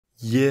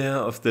Year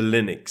of the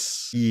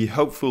Linux. The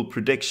hopeful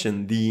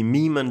prediction, the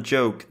meme and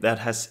joke that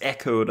has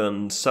echoed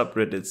on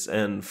subreddits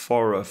and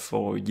fora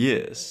for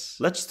years.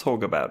 Let's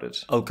talk about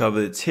it. I'll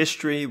cover its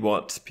history,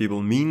 what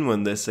people mean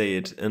when they say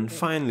it, and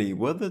finally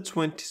whether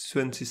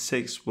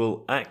 2026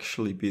 will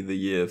actually be the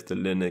year of the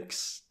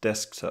Linux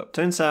desktop.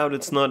 Turns out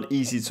it's not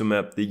easy to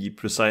map the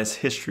precise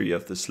history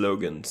of the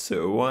slogan,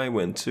 so I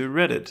went to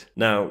Reddit.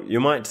 Now, you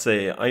might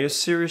say, are you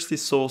seriously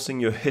sourcing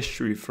your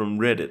history from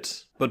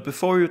Reddit? But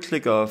before you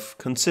click off,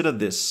 consider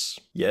this.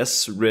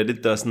 Yes,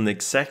 Reddit doesn't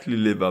exactly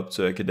live up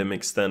to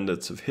academic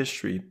standards of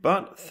history,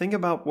 but think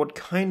about what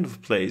kind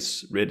of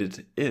place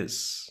Reddit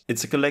is.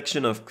 It's a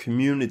collection of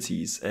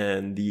communities,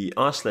 and the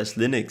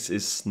r/Linux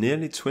is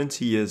nearly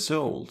 20 years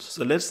old.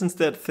 So let's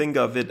instead think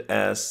of it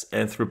as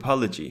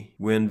anthropology.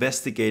 We're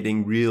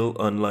investigating real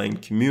online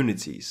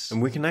communities, and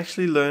we can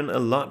actually learn a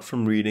lot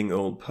from reading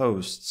old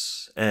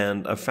posts.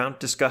 And I found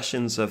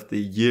discussions of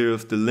the year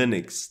of the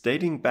Linux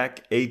dating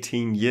back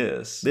 18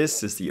 years.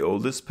 This is the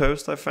oldest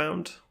post I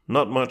found.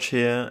 Not much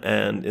here,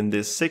 and in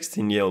this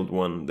 16-year-old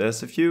one,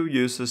 there's a few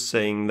users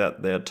saying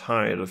that they're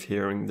tired of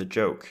hearing the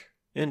joke.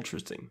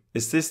 Interesting.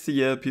 Is this the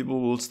year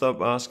people will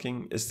stop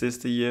asking, is this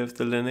the year of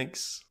the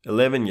Linux?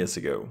 11 years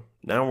ago.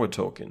 Now we're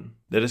talking.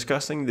 They're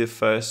discussing the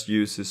first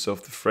uses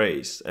of the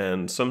phrase,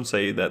 and some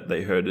say that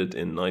they heard it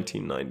in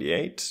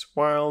 1998,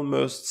 while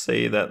most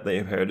say that they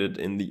heard it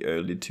in the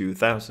early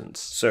 2000s.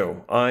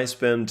 So I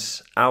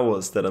spent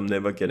hours that I'm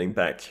never getting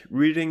back,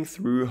 reading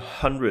through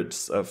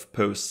hundreds of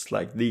posts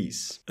like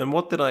these. And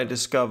what did I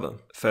discover?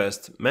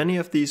 First, many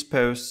of these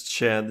posts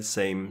share the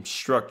same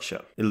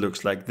structure. It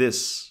looks like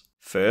this.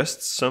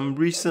 First, some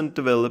recent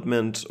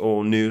development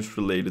or news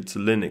related to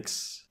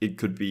Linux. It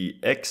could be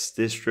X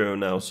distro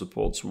now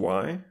supports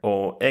Y,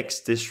 or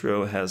X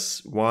distro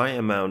has Y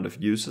amount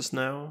of users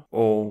now,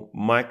 or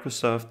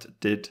Microsoft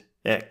did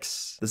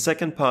X. The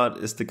second part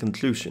is the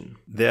conclusion.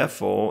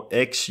 Therefore,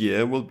 X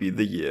year will be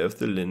the year of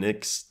the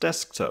Linux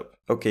desktop.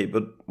 Okay,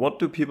 but what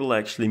do people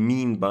actually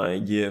mean by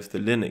year of the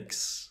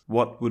Linux?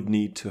 What would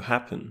need to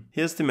happen?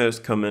 Here's the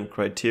most common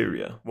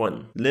criteria.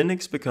 1.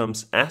 Linux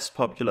becomes as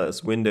popular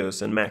as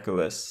Windows and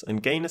macOS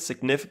and gain a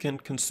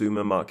significant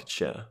consumer market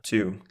share.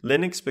 2.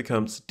 Linux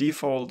becomes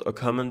default or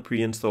common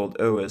pre-installed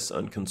OS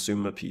on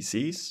consumer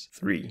PCs.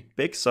 3.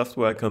 Big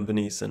software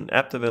companies and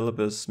app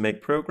developers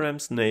make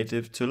programs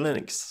native to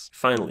Linux.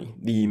 Finally,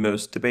 the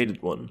most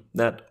debated one,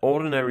 that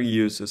ordinary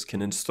users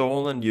can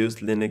install and use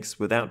Linux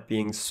without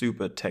being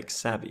super tech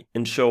savvy.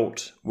 In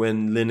short,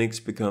 when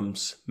Linux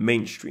becomes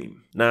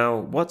mainstream. Now,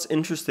 what's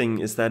interesting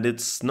is that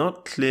it's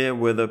not clear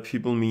whether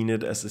people mean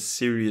it as a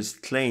serious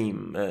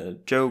claim, a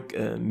joke,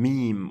 a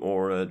meme,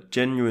 or a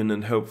genuine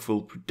and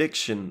hopeful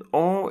prediction,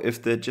 or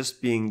if they're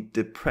just being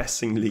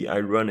depressingly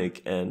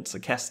ironic and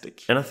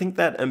sarcastic. And I think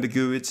that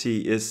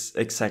ambiguity is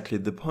exactly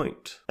the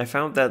point. I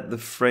found that the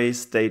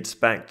phrase dates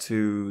back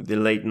to the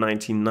late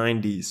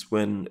 1990s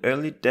when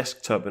early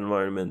desktop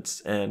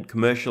environments and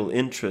commercial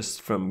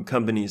interest from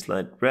companies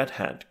like Red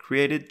Hat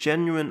created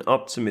genuine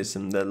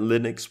optimism that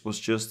Linux was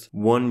just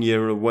 1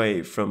 year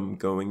away from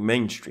going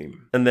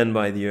mainstream. And then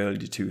by the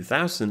early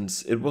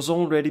 2000s, it was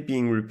already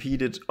being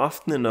repeated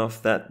often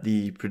enough that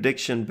the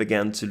prediction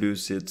began to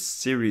lose its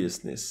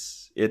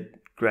seriousness.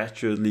 It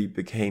gradually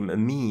became a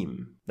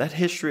meme. That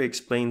history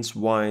explains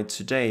why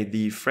today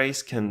the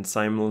phrase can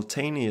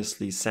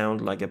simultaneously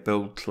sound like a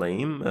bold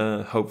claim,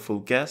 a hopeful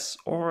guess,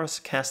 or a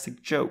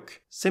sarcastic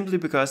joke, simply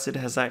because it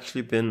has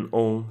actually been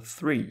all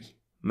three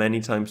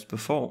many times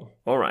before.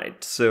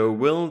 Alright, so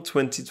will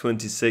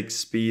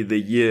 2026 be the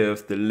year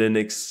of the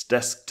Linux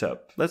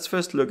desktop? Let's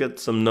first look at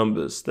some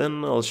numbers,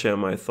 then I'll share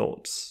my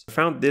thoughts. I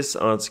found this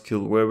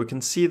article where we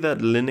can see that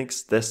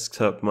Linux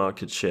desktop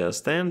market share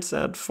stands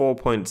at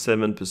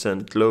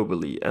 4.7%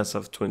 globally as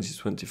of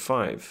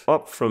 2025,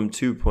 up from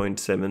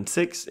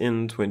 2.76%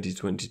 in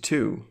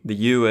 2022. The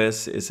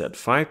US is at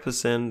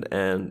 5%,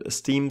 and a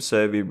Steam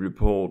survey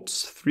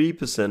reports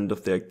 3%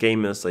 of their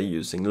gamers are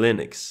using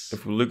Linux.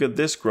 If we look at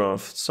this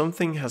graph,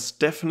 something has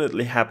definitely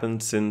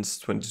happened since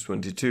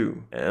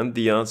 2022, and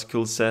the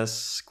article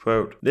says,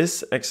 quote,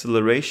 "This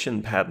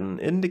acceleration pattern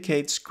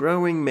indicates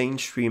growing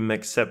mainstream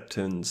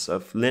acceptance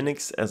of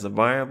Linux as a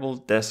viable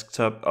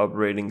desktop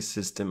operating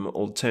system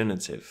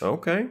alternative."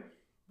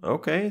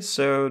 Okay,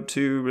 so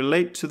to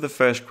relate to the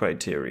first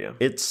criteria,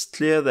 it's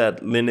clear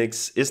that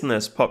Linux isn't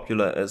as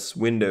popular as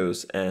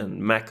Windows and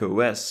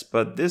macOS,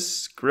 but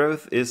this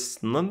growth is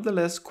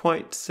nonetheless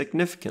quite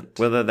significant.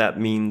 Whether that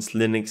means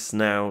Linux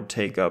now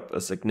take up a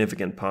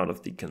significant part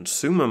of the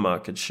consumer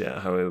market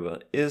share, however,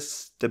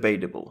 is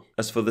debatable.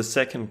 As for the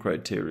second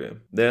criteria,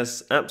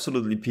 there's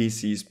absolutely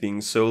PCs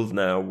being sold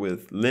now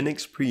with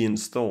Linux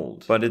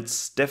pre-installed, but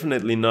it's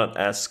definitely not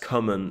as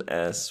common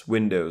as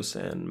Windows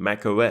and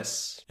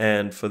macOS.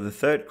 And for the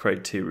third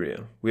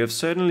criteria, we have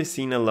certainly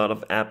seen a lot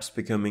of apps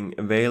becoming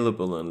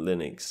available on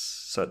Linux,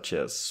 such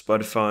as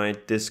Spotify,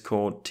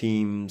 Discord,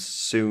 Teams,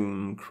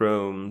 Zoom,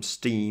 Chrome,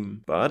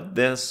 Steam, but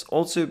there's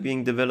also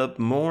being developed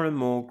more and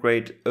more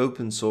great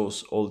open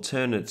source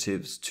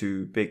alternatives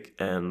to big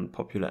and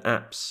popular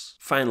apps.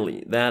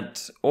 Finally,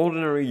 that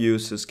ordinary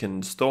users can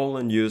install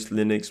and use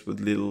Linux with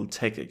little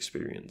tech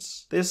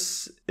experience.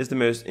 This is the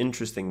most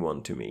interesting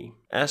one to me.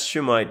 As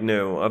you might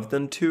know, I've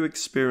done 2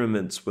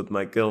 experiments with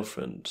my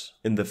girlfriend.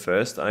 In the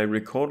first, I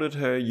recorded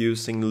her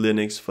using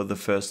Linux for the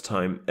first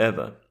time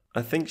ever.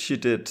 I think she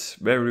did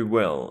very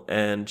well,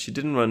 and she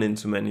didn't run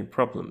into many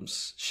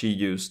problems. She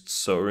used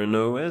Zorin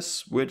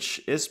OS, which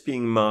is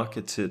being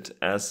marketed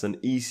as an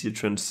easy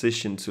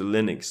transition to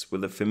Linux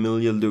with a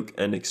familiar look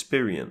and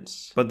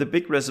experience. But the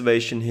big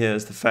reservation here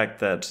is the fact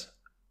that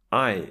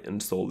I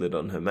installed it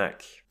on her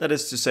Mac. That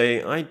is to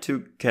say, I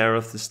took care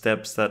of the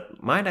steps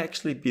that might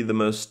actually be the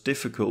most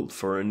difficult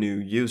for a new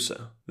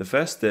user. The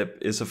first step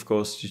is of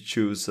course to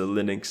choose a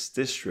Linux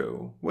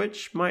distro,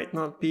 which might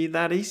not be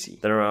that easy.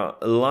 There are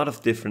a lot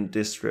of different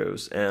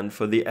distros, and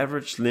for the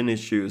average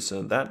Linux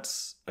user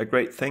that's a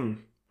great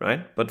thing,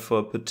 right? But for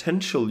a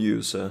potential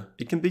user,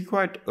 it can be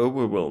quite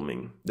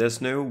overwhelming. There's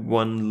no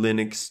one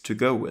Linux to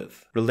go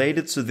with.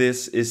 Related to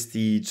this is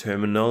the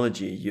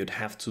terminology you'd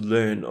have to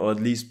learn or at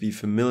least be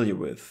familiar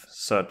with,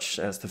 such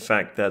as the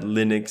fact that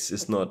Linux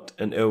is not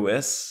an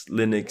OS,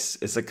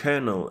 Linux is a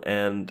kernel,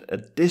 and a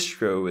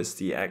distro is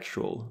the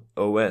actual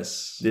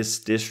OS. This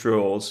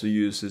distro also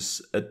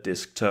uses a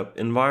desktop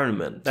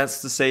environment.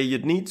 That's to say,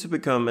 you'd need to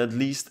become at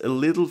least a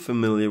little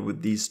familiar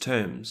with these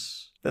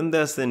terms. Then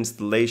there's the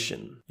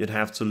installation. You'd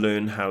have to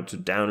learn how to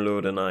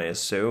download an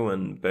ISO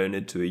and burn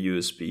it to a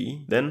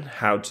USB, then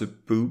how to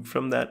boot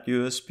from that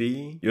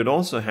USB. You'd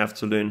also have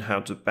to learn how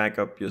to back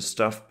up your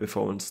stuff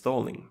before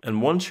installing.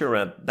 And once you're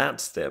at that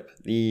step,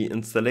 the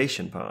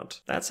installation part,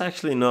 that's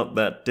actually not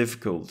that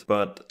difficult,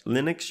 but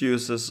Linux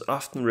users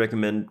often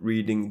recommend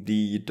reading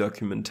the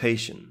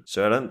documentation.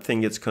 So I don't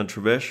think it's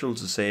controversial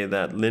to say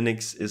that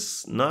Linux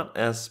is not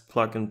as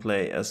plug and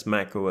play as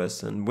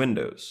macOS and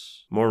Windows.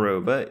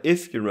 Moreover,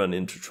 if you run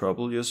into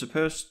trouble, you're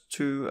supposed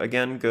to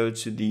again go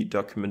to the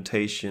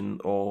documentation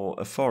or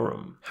a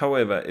forum.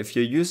 However, if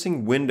you're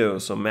using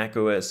Windows or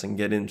macOS and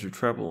get into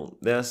trouble,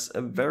 there's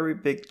a very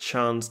big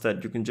chance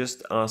that you can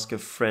just ask a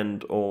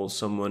friend or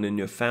someone in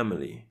your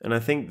family. And I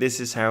think this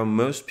is how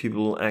most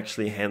people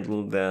actually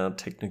handle their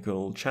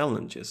technical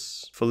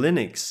challenges. For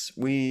Linux,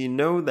 we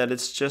know that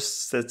it's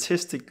just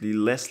statistically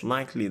less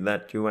likely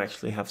that you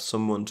actually have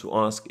someone to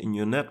ask in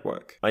your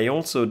network. I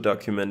also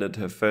documented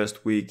her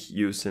first week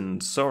using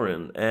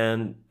Zorin,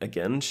 and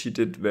again she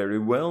did very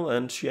well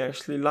and she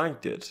actually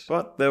liked it.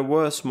 But there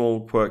were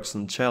small quirks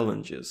and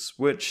challenges,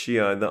 which she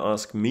either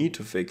asked me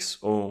to fix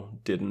or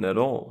didn't at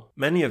all.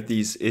 Many of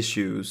these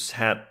issues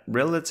had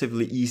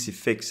relatively easy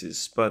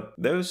fixes, but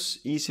those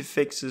easy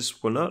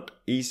fixes were not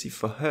easy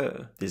for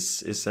her.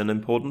 This is an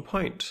important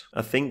point.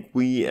 I think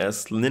we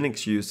as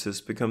Linux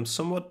users become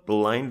somewhat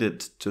blinded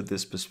to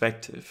this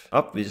perspective.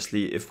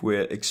 Obviously, if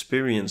we're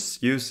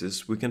experienced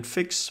users, we can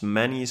fix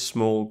many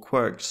small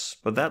quirks,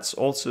 but that's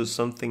also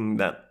something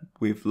that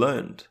we've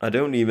learned. I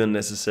don't even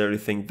necessarily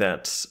think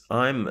that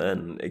I'm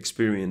an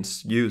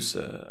experienced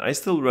user. I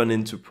still run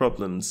into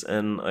problems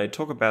and I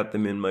talk about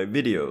them in my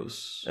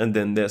videos. And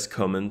then there's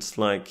comments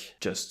like,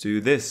 just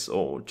do this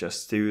or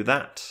just do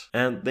that.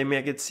 And they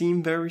make it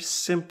seem very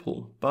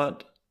simple,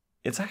 but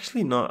it's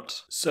actually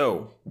not.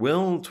 So,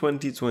 will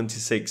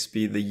 2026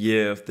 be the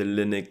year of the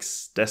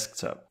Linux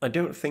desktop? I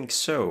don't think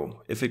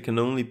so, if it can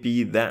only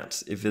be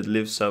that if it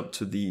lives up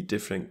to the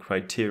different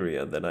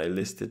criteria that I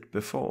listed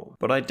before.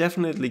 But I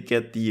definitely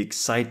get the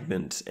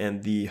excitement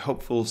and the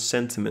hopeful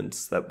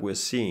sentiments that we're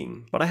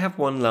seeing. But I have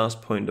one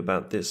last point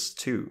about this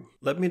too.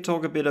 Let me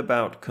talk a bit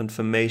about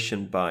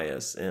confirmation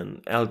bias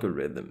and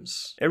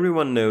algorithms.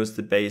 Everyone knows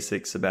the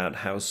basics about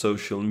how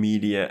social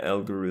media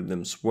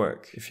algorithms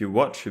work. If you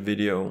watch a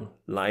video,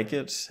 like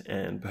it,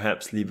 and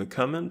perhaps leave a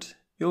comment,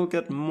 you'll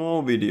get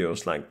more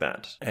videos like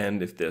that.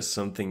 And if there's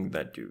something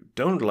that you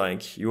don't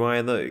like, you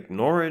either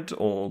ignore it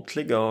or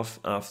click off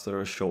after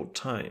a short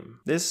time.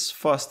 This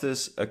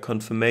fosters a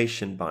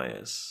confirmation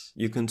bias.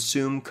 You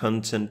consume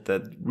content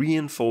that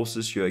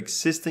reinforces your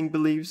existing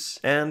beliefs,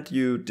 and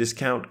you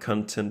discount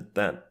content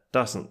that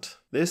doesn't.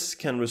 This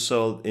can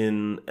result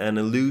in an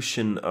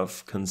illusion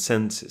of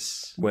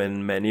consensus.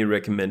 When many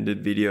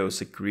recommended videos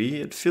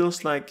agree, it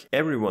feels like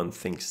everyone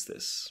thinks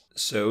this.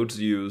 So,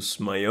 to use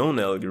my own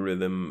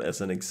algorithm as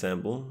an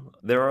example,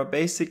 there are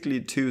basically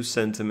 2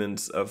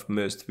 sentiments of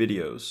most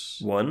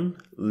videos. 1,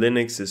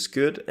 Linux is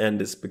good and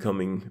is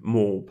becoming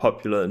more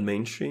popular and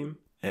mainstream.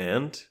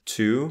 And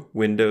 2,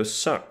 Windows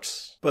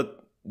sucks.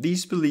 But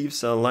these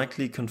beliefs are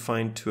likely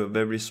confined to a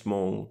very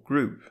small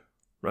group.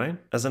 Right?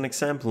 As an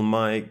example,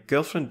 my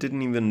girlfriend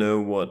didn't even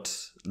know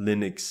what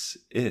Linux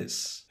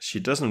is. She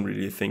doesn't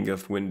really think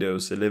of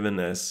Windows 11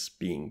 as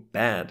being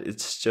bad.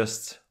 It's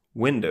just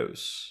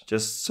Windows,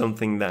 just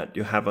something that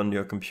you have on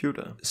your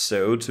computer.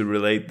 So to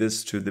relate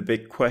this to the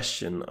big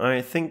question,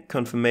 I think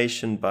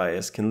confirmation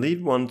bias can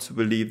lead one to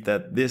believe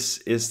that this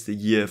is the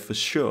year for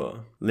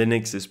sure.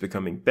 Linux is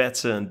becoming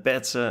better and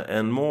better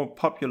and more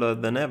popular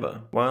than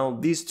ever. While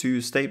these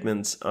two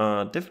statements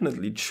are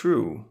definitely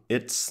true,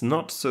 it's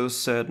not so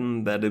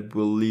certain that it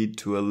will lead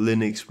to a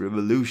Linux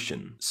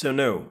revolution. So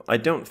no, I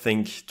don't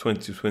think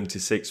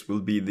 2026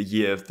 will be the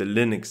year of the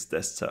Linux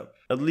desktop.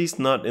 At least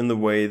not in the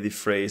way the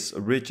phrase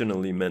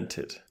originally meant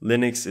it.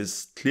 Linux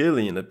is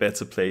clearly in a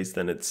better place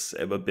than it's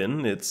ever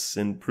been. It's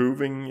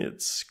improving,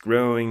 it's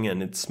growing,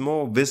 and it's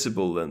more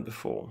visible than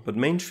before. But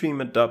mainstream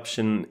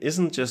adoption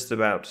isn't just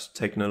about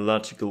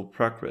technological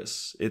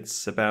progress.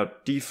 It's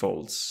about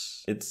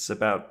defaults. It's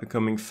about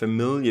becoming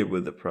familiar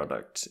with the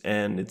product,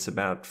 and it's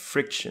about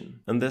friction.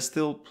 And there's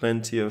still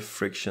plenty of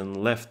friction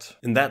left.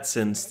 In that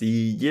sense, the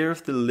year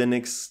of the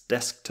Linux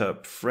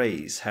desktop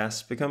phrase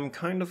has become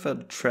kind of a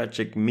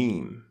tragic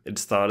meme. It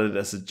started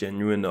as a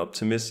genuine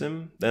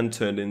optimism, then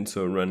turned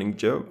into a running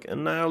joke,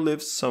 and now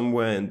lives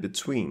somewhere in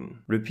between.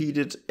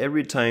 Repeated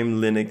every time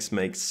Linux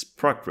makes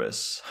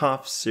progress,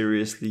 half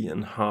seriously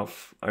and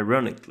half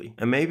ironically.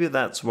 And maybe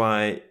that's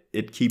why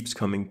it keeps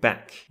coming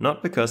back.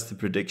 Not because the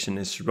prediction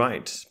is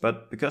right,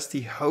 but because the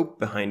hope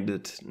behind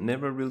it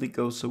never really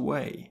goes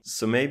away.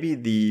 So maybe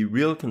the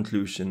real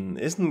conclusion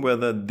isn't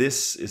whether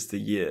this is the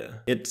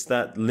year. It's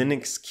that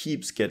Linux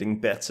keeps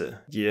getting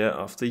better year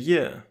after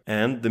year.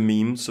 And the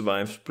meme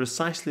survives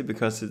precisely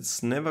because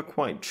it's never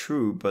quite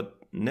true, but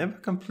never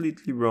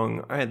completely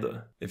wrong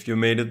either. If you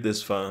made it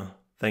this far,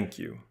 thank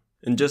you.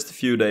 In just a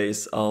few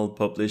days, I'll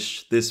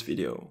publish this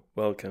video.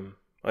 Welcome.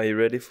 Are you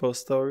ready for a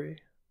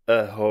story?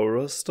 A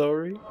horror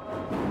story?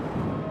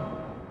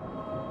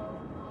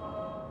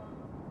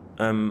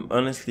 I'm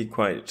honestly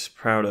quite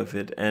proud of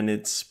it, and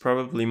it's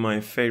probably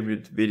my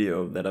favorite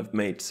video that I've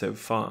made so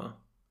far.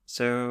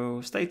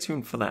 So stay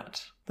tuned for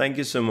that. Thank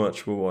you so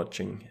much for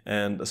watching,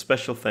 and a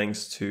special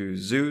thanks to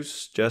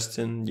Zeus,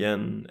 Justin,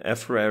 Yen,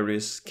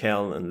 Efraris,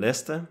 Cal, and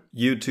Lester.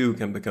 You too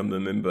can become a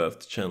member of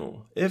the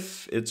channel,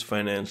 if it's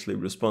financially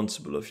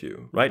responsible of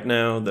you. Right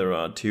now there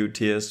are 2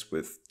 tiers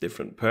with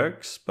different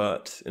perks,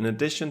 but in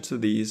addition to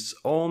these,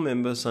 all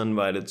members are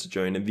invited to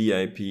join a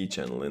VIP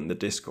channel in the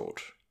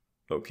Discord.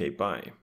 Okay, bye.